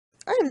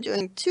I am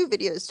doing 2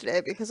 videos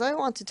today because I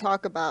want to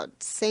talk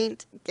about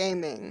Saint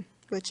Gaming,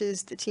 which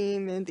is the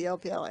team in the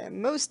LPL I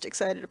am most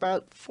excited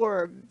about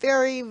for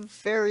very,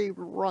 very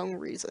wrong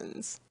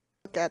reasons.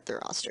 Look at their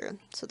roster.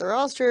 So the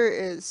roster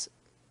is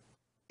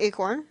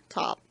Acorn,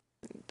 top.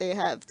 They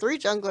have 3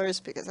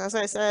 junglers because, as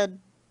I said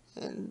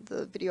in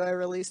the video I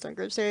released on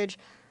Group Stage,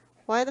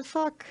 why the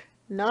fuck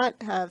not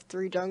have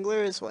 3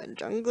 junglers when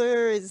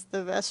jungler is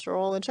the best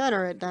role in China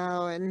right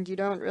now and you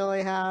don't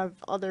really have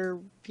other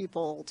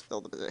people to fill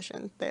the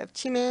position. They have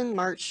Jimin,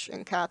 March,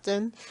 and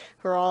Captain,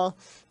 who are all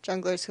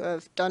junglers who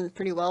have done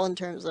pretty well in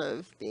terms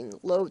of being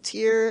low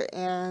tier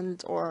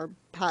and or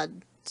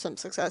had some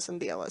success in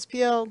the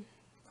LSPL.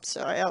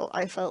 So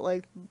I felt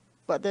like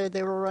whether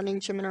they were running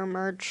Jimin or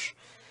March,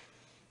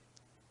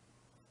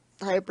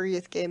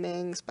 Hybrid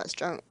Gaming's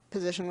best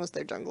position was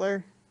their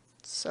jungler.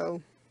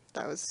 So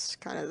that was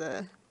kind of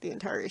the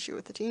entire issue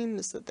with the team,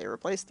 is that they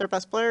replaced their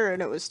best player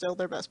and it was still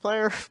their best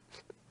player.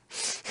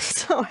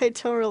 So I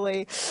don't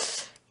really,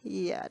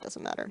 yeah, it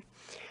doesn't matter.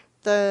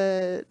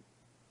 The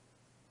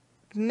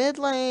mid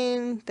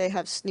lane, they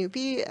have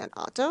Snoopy and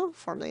Otto,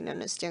 formerly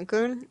known as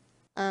DianGun.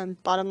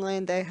 Bottom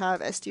lane, they have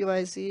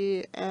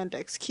SDYZ and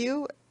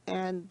XQ,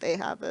 and they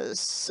have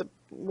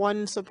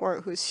one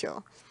support who's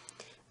Xiao.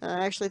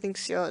 I actually think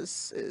Xiao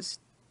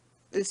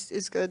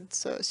is good,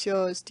 so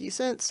Xiao is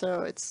decent,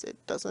 so it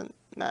doesn't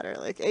matter.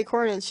 Like,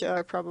 Acorn and Xiao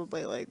are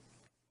probably, like,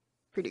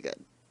 pretty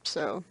good,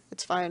 so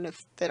it's fine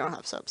if they don't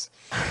have subs.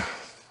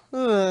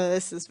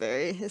 This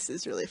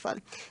is really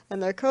fun.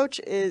 And their coach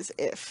is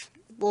If.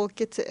 We'll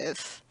get to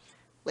If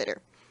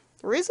later.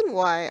 The reason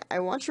why I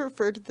want to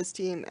refer to this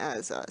team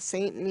as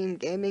Saint Meme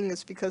Gaming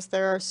is because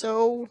there are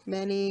so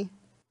many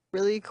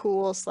really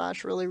cool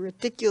 / really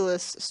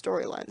ridiculous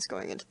storylines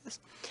going into this.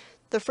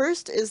 The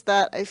first is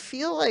that I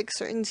feel like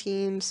certain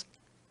teams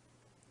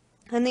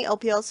in the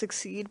LPL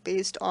succeed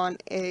based on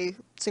a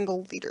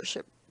single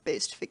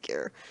leadership-based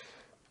figure.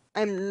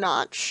 I'm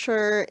not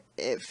sure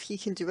if he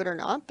can do it or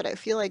not, but I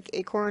feel like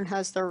Acorn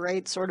has the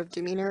right sort of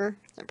demeanor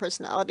and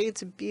personality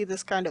to be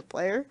this kind of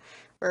player,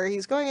 where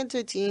he's going into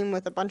a team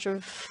with a bunch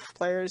of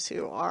players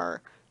who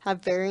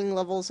have varying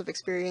levels of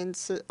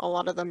experience. A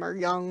lot of them are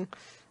young.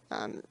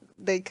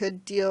 They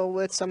could deal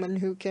with someone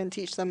who can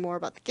teach them more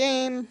about the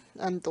game,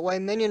 the way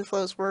minion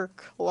flows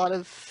work. A lot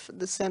of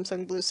the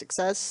Samsung Blue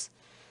success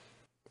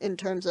in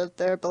terms of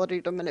their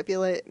ability to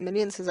manipulate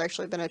minions has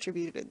actually been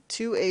attributed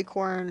to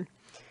Acorn.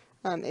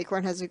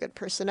 Acorn has a good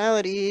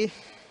personality,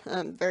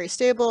 very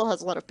stable,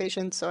 has a lot of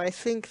patience, so I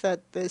think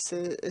that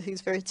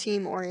he's very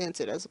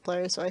team-oriented as a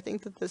player, so I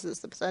think that this is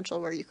the potential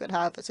where you could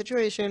have a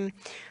situation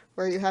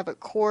where you have a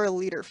core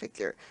leader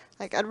figure.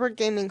 Like Edward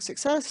Gaming's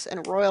success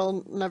and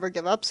Royal Never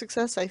Give Up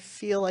success, I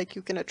feel like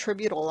you can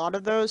attribute a lot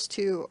of those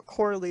to a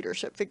core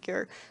leadership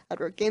figure.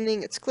 Edward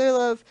Gaming, it's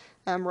Clearlove.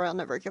 Royal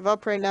Never Give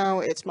Up right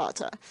now, it's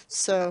Mata.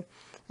 So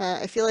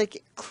I feel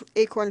like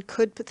Acorn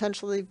could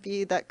potentially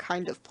be that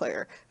kind of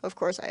player. Of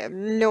course, I have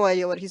no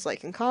idea what he's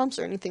like in comps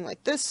or anything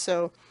like this,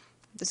 so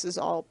this is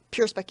all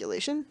pure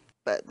speculation.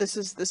 But this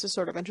is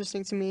sort of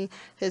interesting to me.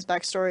 His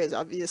backstory is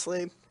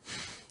obviously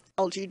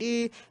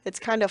LGD. It's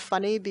kind of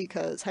funny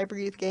because Hyper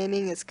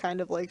Gaming is kind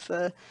of like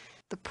the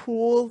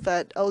pool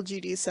that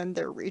LGD send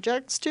their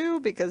rejects to,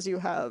 because you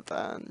have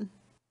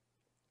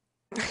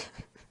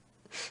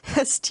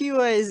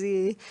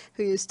STYZ,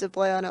 who used to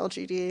play on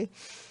LGD,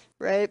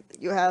 right?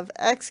 You have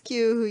XQ,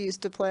 who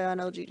used to play on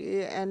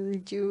LGD,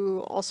 and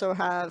you also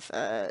have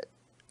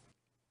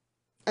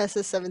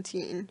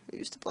SS17, who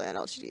used to play on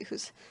LGD,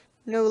 who's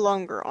no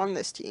longer on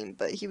this team,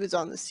 but he was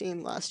on this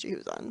team last year. He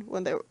was on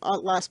when they were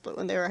last split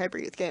when they were Hyper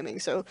Youth Gaming.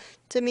 So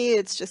to me,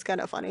 it's just kind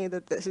of funny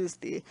that this is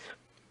the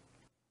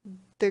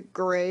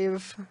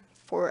grave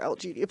for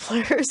LGD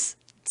players.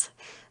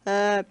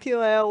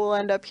 POL will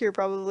end up here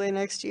probably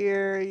next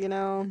year, you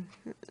know,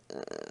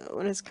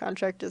 when his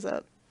contract is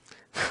up.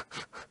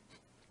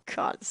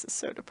 God, this is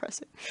so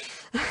depressing.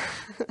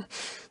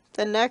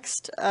 The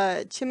next,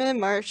 Jimin,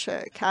 March,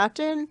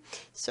 Captain.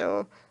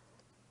 So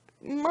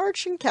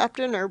March and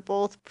Captain are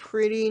both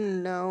pretty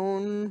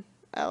known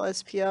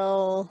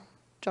LSPL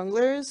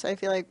junglers. I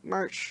feel like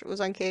March was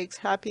on Cake's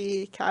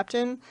Happy.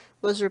 Captain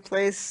was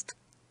replaced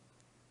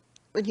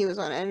when he was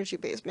on Energy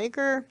Base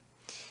Maker.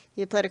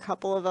 He played a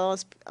couple of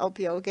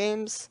LPL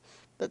games,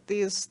 but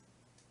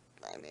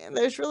I mean,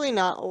 there's really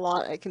not a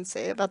lot I can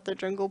say about the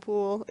jungle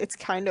pool. It's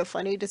kind of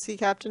funny to see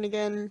Captain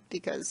again,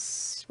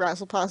 because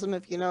Razleplasm,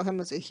 if you know him,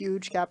 was a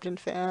huge Captain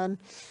fan.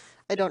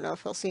 I don't know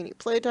if he'll see any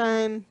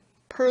playtime.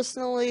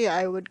 Personally,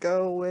 I would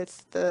go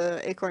with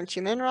the Acorn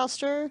Jimin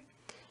roster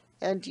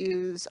and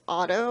use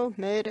Otto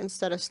mid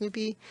instead of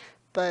Snoopy,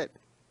 but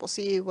we'll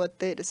see what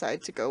they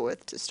decide to go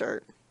with to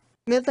start.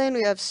 Mid lane,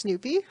 we have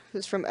Snoopy,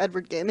 who's from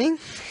Edward Gaming,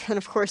 and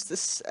of course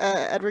this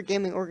Edward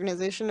Gaming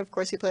organization, of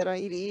course he played on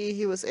EDE.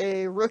 He was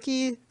a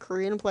rookie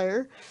Korean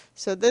player,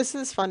 so this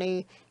is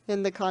funny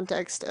in the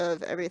context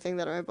of everything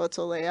that I'm about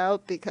to lay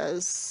out,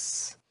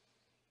 because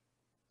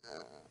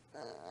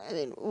I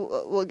mean,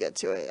 we'll get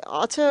to it.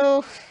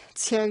 Otto,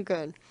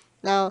 DianGun.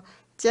 Now,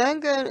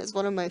 DianGun is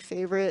one of my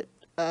favorite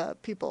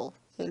people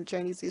in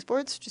Chinese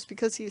esports just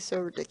because he's so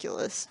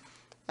ridiculous.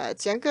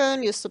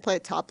 DianGun used to play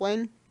top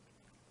lane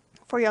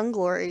for Young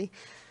Glory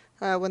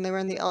when they were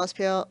in the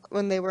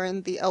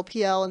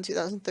LPL in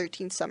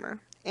 2013 summer,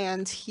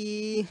 and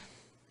he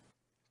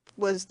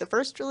was the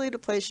first really to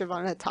play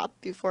Shyvana top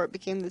before it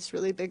became this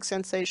really big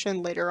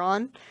sensation later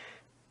on.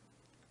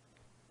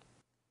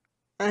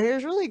 And he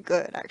was really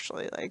good,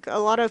 actually. Like, a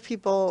lot of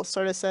people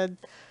sort of said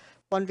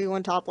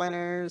 1v1 top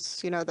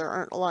laners, you know, there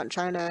aren't a lot in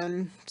China,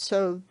 and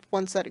so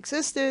ones that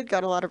existed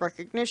got a lot of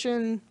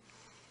recognition.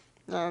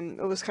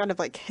 It was kind of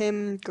like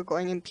him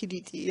going in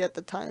PDT at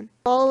the time.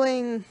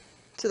 Following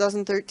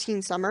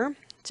 2013 summer,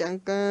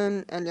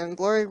 DianGun and Young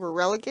Glory were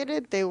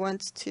relegated. They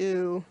went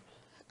to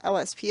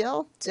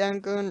LSPL.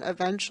 DianGun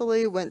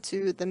eventually went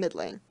to the mid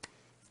lane.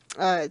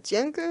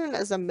 DianGun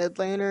as a mid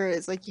laner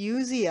is like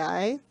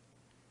UZI,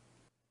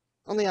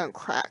 only on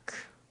crack,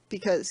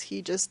 because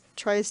he just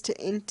tries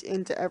to int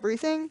into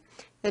everything,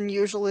 and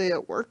usually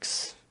it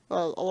works.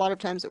 Well, a lot of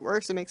times it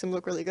works. It makes him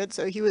look really good.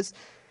 So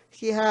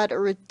he had a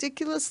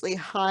ridiculously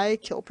high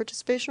kill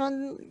participation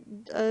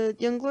on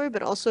Young Glory,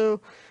 but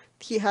also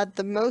he had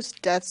the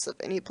most deaths of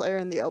any player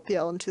in the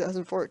LPL in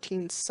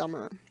 2014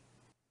 summer.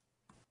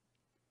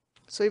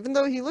 So even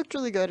though he looked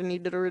really good and he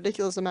did a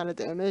ridiculous amount of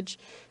damage,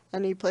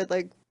 and he played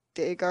like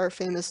theyre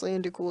famously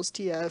into Cool's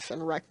TF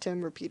and wrecked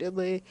him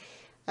repeatedly,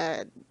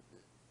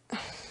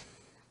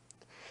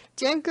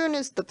 DianGun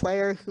is the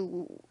player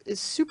who is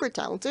super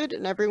talented,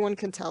 and everyone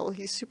can tell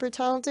he's super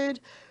talented,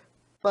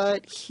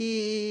 but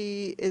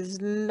he is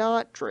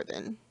not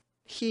driven.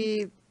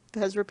 He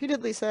has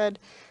repeatedly said,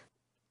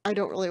 I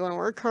don't really want to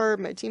work hard,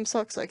 my team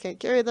sucks, I can't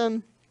carry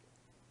them.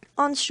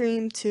 On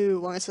stream to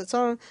Long As It's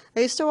On,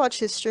 I used to watch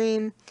his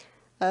stream.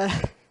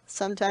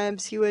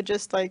 Sometimes he would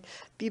just like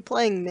be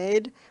playing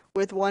mid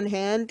with one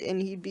hand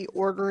and he'd be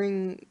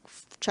ordering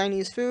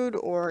Chinese food,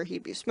 or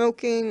he'd be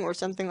smoking or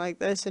something like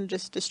this and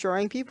just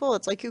destroying people.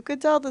 It's like you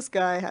could tell this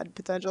guy had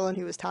potential and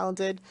he was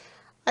talented.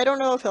 I don't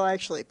know if he'll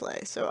actually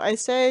play, so I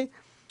say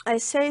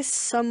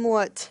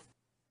somewhat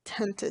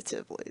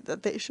tentatively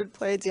that they should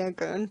play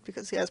DianGun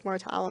because he has more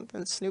talent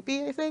than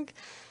Snoopy, I think.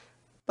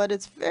 But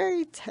it's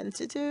very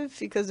tentative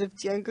because if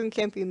DianGun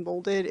can't be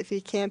molded, if he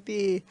can't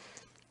be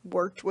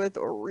worked with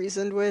or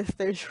reasoned with,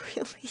 there's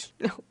really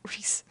no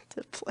reason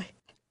to play.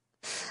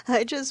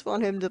 I just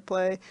want him to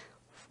play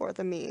for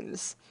the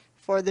memes,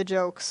 for the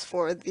jokes,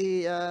 for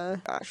the,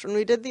 gosh, when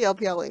we did the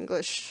LPL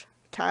English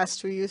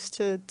cast, we used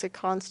to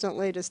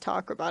constantly just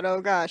talk about,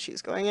 oh gosh,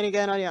 he's going in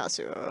again on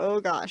Yasuo, oh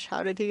gosh,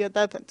 how did he get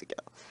that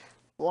pentakill?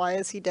 Why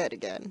is he dead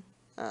again?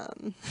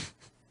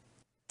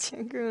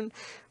 DianGun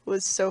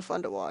was so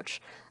fun to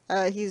watch.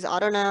 He's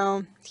Otto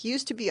now. He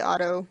used to be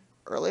Otto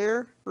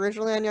earlier,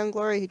 originally on Young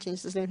Glory. He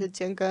changed his name to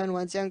DianGun,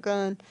 went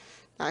DianGun.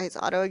 Now he's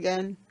Otto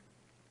again.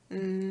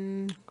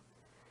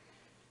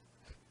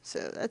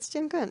 So that's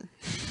DianGun.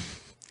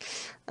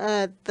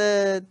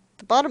 The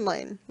bottom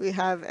lane, we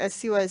have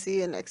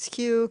SCYZ and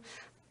XQ.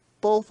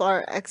 Both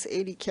are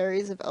X80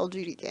 carries of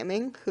LGD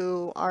Gaming,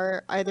 who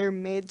are either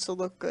made to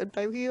look good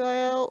by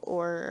PYL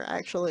or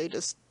actually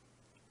just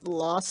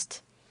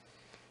lost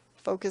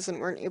focus and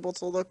weren't able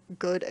to look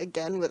good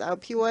again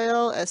without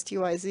PYL.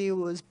 STYZ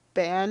was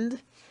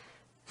banned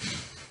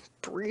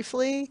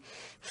briefly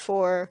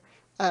for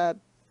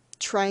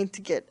trying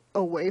to get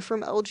away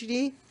from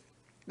LGD.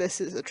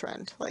 This is a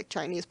trend. Like,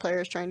 Chinese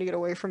players trying to get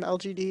away from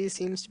LGD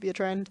seems to be a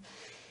trend.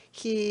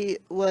 He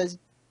was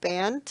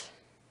banned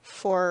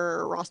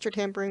for roster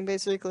tampering,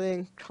 basically,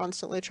 and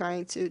constantly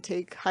trying to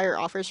take higher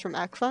offers from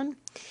Acorn.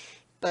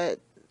 But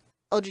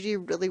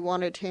LGD really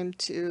wanted him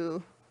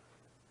to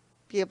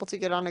be able to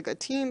get on a good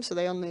team, so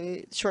they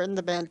only shortened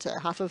the ban to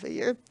half of a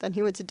year. Then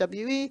he went to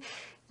WE,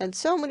 and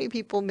so many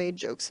people made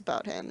jokes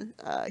about him.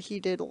 He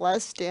did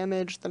less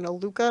damage than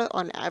Aluka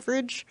on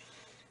average,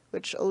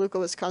 which Aluka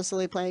was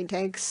constantly playing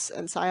tanks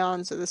and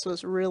Scion, so this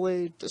was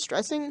really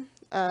distressing.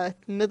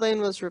 Mid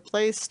lane was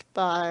replaced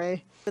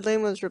by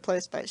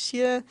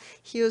Xia.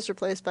 He was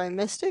replaced by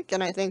Mystic,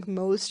 and I think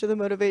most of the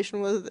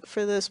motivation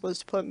for this was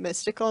to put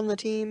Mystic on the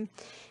team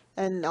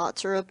and not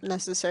to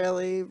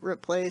necessarily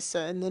replace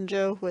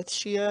Ninja with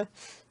Xia.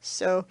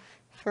 So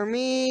for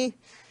me,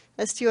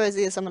 STYZ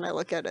is someone I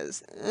look at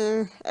as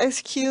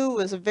XQ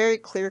was a very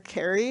clear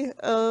carry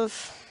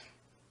of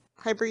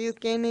Hyper Youth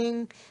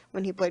Gaming.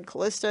 When he played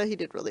Callista, he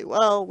did really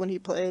well. When he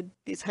played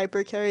these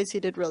hyper carries, he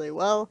did really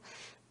well.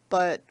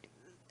 But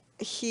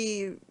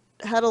he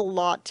had a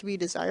lot to be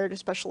desired,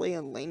 especially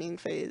in laning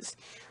phase.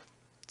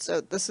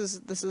 So this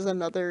is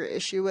another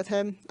issue with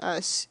him.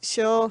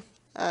 Xiao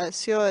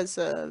is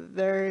a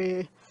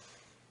very,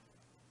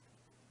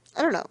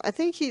 I don't know, I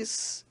think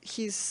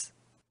he's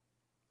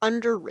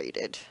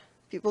underrated.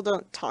 People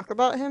don't talk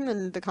about him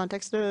in the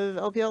context of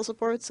LPL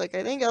supports. Like,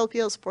 I think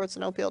LPL supports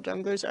and LPL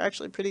junglers are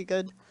actually pretty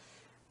good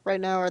right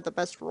now, are the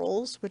best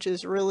roles, which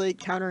is really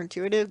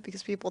counterintuitive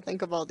because people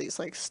think of all these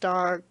like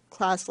star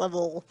class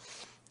level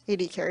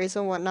AD carries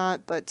and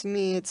whatnot, but to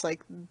me it's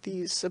like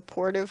these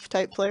supportive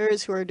type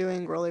players who are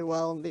doing really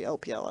well in the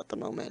LPL at the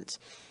moment.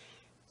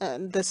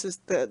 And this is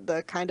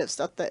the kind of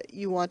stuff that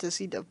you want to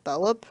see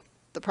develop.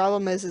 The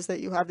problem is that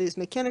you have these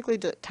mechanically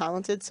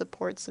talented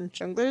supports and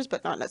junglers,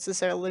 but not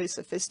necessarily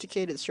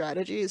sophisticated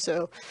strategies,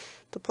 so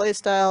the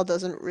playstyle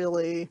doesn't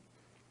really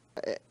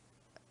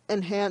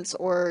enhance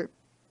or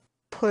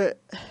put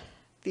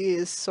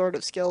these sort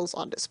of skills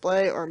on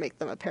display or make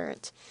them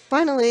apparent.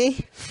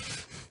 Finally,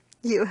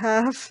 you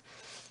have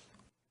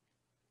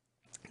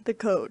the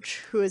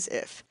coach, who is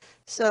If.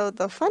 So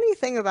the funny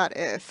thing about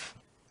If,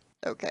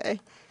 okay,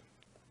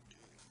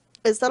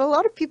 is that a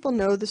lot of people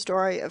know the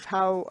story of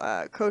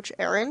how Coach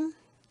Aaron,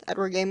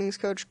 Edward Gaming's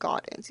coach,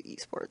 got into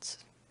esports.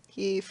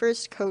 He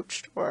first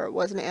coached or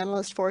was an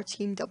analyst for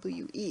Team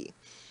WE.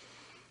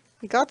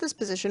 He got this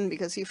position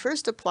because he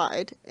first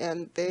applied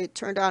and they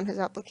turned down his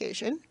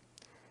application.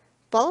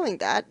 Following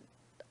that,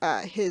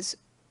 his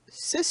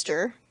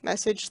sister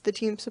messaged the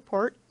team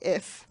support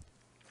If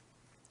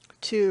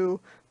to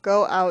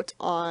go out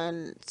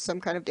on some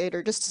kind of date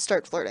or just to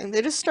start flirting.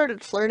 They just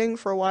started flirting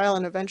for a while,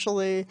 and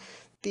eventually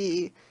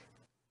the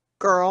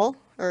girl,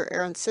 or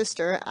Aaron's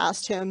sister,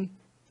 asked him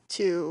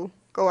to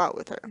go out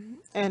with her.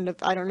 And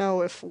I don't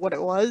know what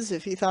it was,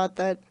 if he thought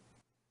that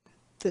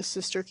this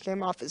sister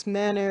came off as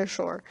mannish,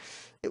 or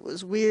it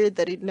was weird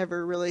that he'd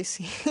never really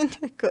seen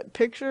a good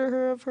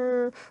picture of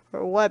her,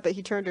 or what, but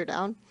he turned her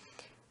down.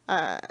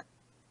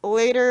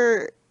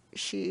 Later,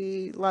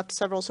 she left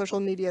several social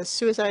media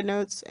suicide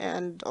notes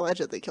and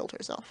allegedly killed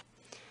herself.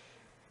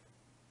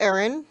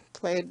 Aaron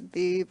played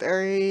the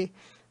very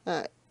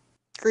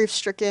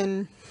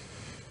grief-stricken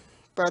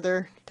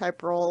brother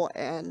type role,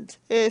 and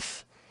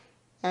If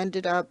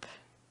ended up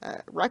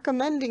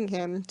recommending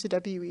him to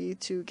WE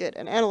to get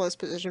an analyst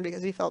position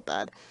because he felt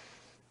bad.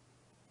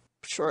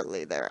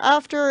 Shortly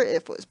thereafter,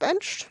 If was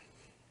benched,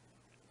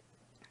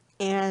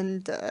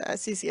 and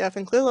CCF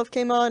and Clearlove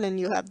came on, and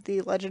you have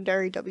the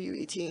legendary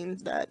WE team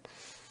that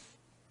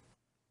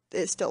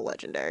is still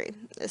legendary.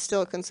 It's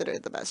still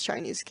considered the best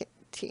Chinese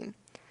team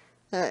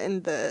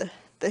in the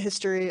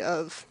history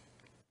of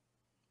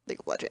League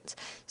of Legends.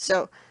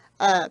 So,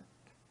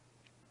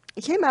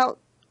 it came out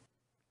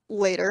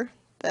later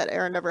that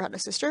Aaron never had a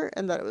sister,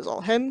 and that it was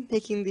all him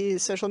making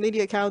these social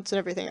media accounts and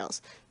everything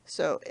else.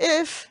 So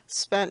If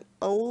spent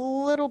a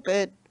little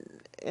bit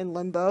in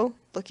limbo,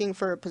 looking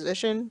for a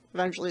position,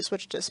 eventually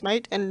switched to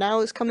Smite, and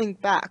now is coming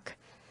back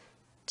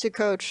to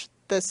coach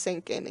the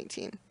Sync Gaming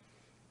team.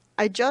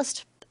 I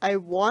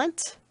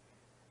want,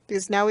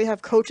 because now we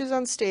have coaches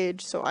on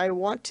stage, so I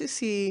want to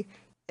see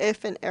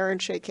If and Aaron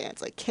shake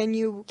hands. Like, can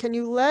you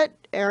let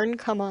Aaron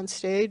come on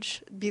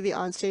stage, be the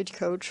onstage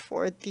coach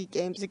for the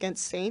games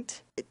against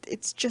Saint?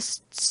 It's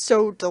just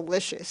so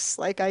delicious.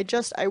 Like,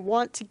 I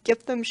want to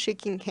get them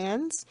shaking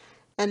hands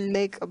and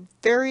make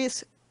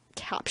various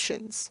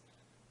captions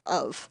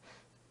of,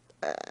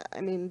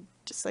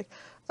 just like,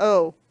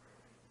 oh,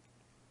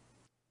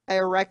 I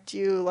wrecked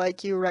you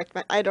like you wrecked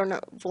my, I don't know,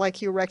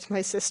 like you wrecked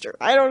my sister.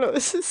 I don't know,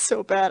 this is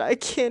so bad. I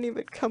can't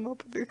even come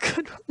up with a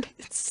good one.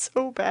 It's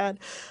so bad.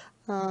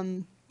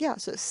 Yeah,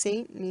 so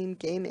Saint Meme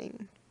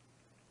Gaming.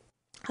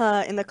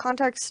 In the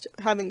context,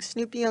 having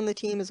Snoopy on the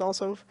team is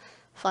also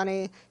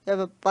funny. You have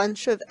a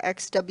bunch of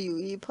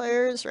ex-WE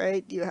players,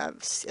 right? You have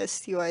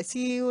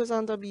STYC, who was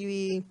on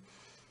WE,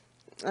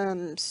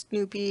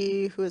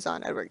 Snoopy, who is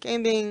on Edward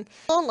Gaming.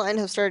 Online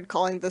have started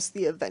calling this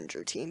the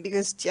Avenger team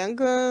because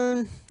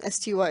DianGun,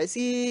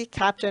 STYZ,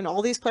 Captain,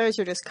 all these players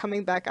are just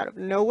coming back out of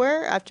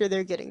nowhere after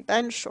they're getting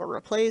benched or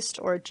replaced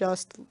or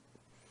just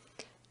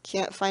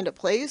can't find a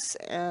place,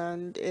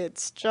 and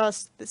it's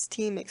just, this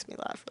team makes me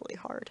laugh really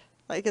hard.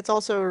 Like, it's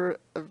also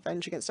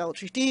revenge against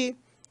LGD,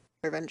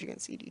 revenge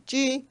against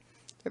EDG,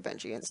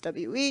 revenge against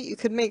WE. You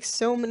could make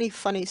so many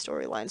funny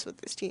storylines with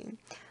this team.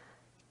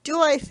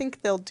 Do I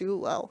think they'll do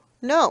well?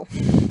 No,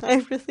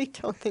 I really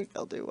don't think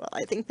they'll do well.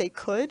 I think they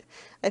could.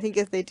 I think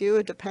if they do,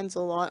 it depends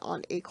a lot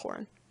on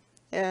Acorn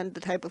and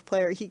the type of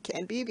player he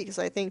can be, because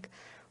I think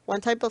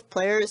one type of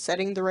player is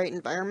setting the right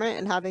environment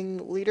and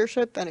having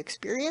leadership and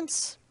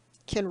experience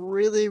can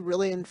really,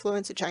 really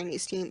influence a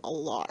Chinese team a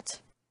lot,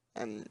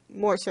 and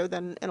more so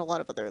than in a lot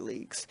of other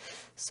leagues.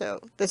 So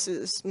this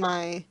is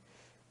my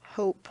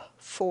hope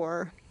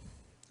for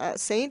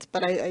Saint,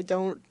 but I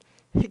don't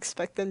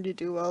expect them to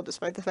do well,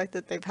 despite the fact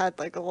that they've had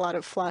like a lot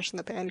of flash in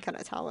the pan kind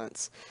of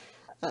talents,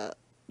 a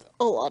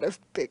lot of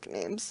big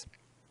names.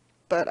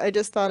 But I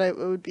just thought it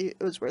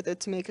was worth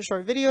it to make a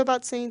short video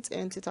about Saints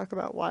and to talk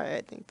about why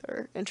I think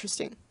they're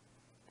interesting.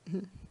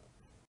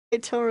 I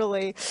don't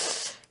really,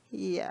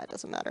 yeah, it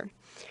doesn't matter.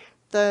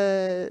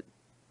 The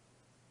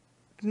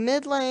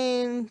mid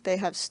lane, they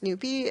have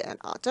Snoopy and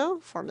Otto,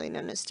 formerly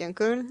known as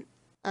DianGun.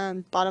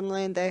 Bottom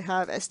lane, they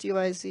have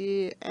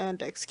SDYZ and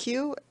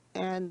XQ,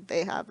 and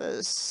they have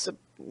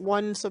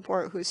one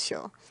support who's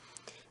Xiao.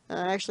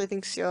 I actually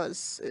think Xiao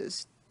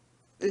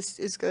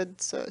is good,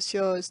 so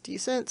Xiao is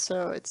decent,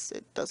 so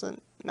it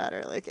doesn't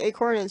matter. Like,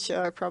 Acorn and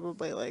Xiao are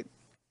probably like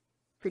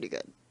pretty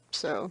good,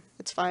 so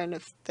it's fine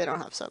if they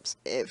don't have subs,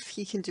 if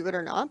he can do it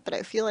or not. But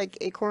I feel like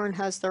Acorn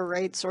has the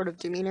right sort of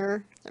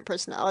demeanor and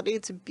personality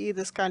to be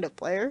this kind of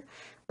player,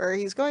 where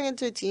he's going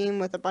into a team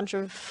with a bunch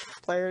of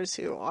players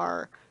who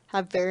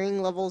have varying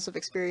levels of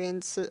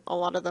experience. A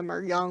lot of them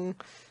are young.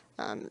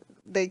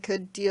 They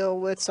could deal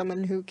with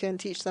someone who can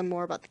teach them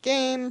more about the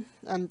game,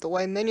 the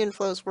way minion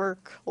flows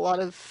work. A lot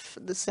of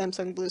the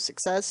Samsung Blue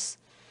success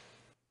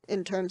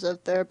in terms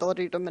of their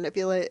ability to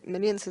manipulate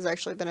minions has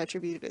actually been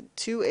attributed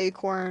to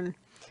Acorn.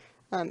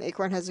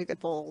 Acorn has a good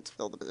pull to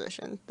fill the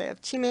position. They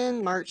have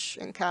Jimin, March,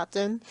 and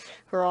Captain,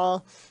 who are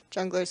all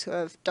junglers who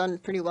have done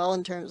pretty well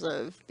in terms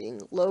of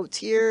being low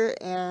tier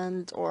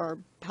or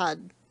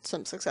had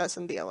some success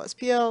in the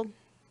LSPL.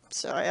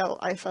 So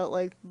I felt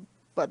like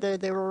whether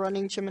they were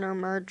running Jimin or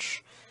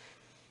March,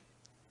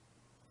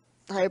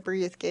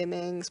 Breathe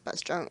Gaming's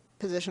best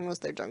position was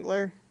their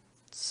jungler.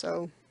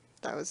 So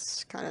that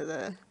was kind of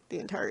the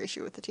entire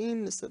issue with the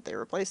team, is that they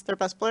replaced their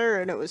best player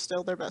and it was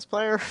still their best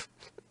player.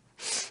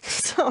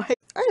 So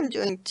I am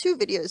doing 2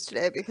 videos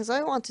today because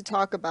I want to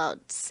talk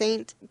about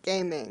Saint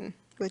Gaming,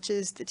 which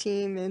is the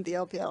team in the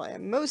LPL I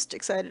am most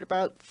excited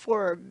about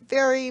for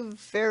very,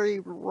 very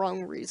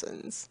wrong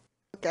reasons.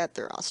 Look at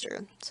their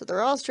roster. So the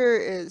roster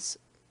is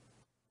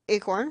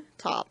Acorn,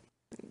 top.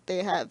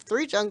 They have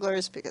 3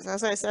 junglers because,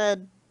 as I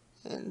said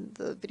in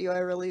the video I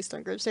released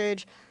on Group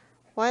Stage,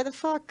 why the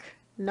fuck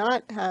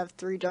not have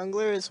 3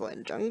 junglers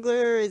when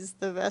jungler is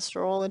the best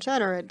role in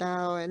China right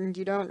now and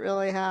you don't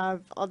really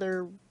have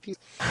other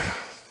people?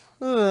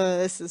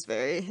 This is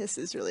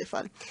really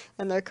fun.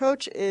 And their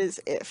coach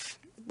is If.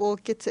 We'll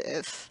get to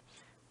If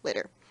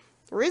later.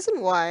 The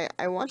reason why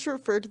I want to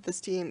refer to this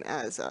team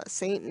as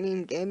Saint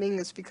Meme Gaming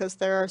is because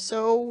there are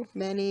so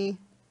many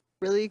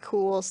really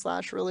cool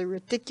 / really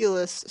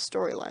ridiculous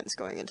storylines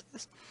going into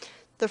this.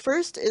 The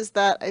first is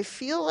that I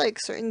feel like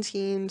certain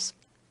teams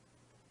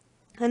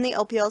in the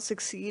LPL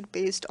succeed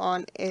based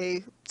on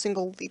a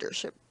single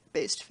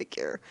leadership-based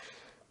figure.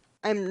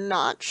 I'm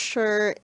not sure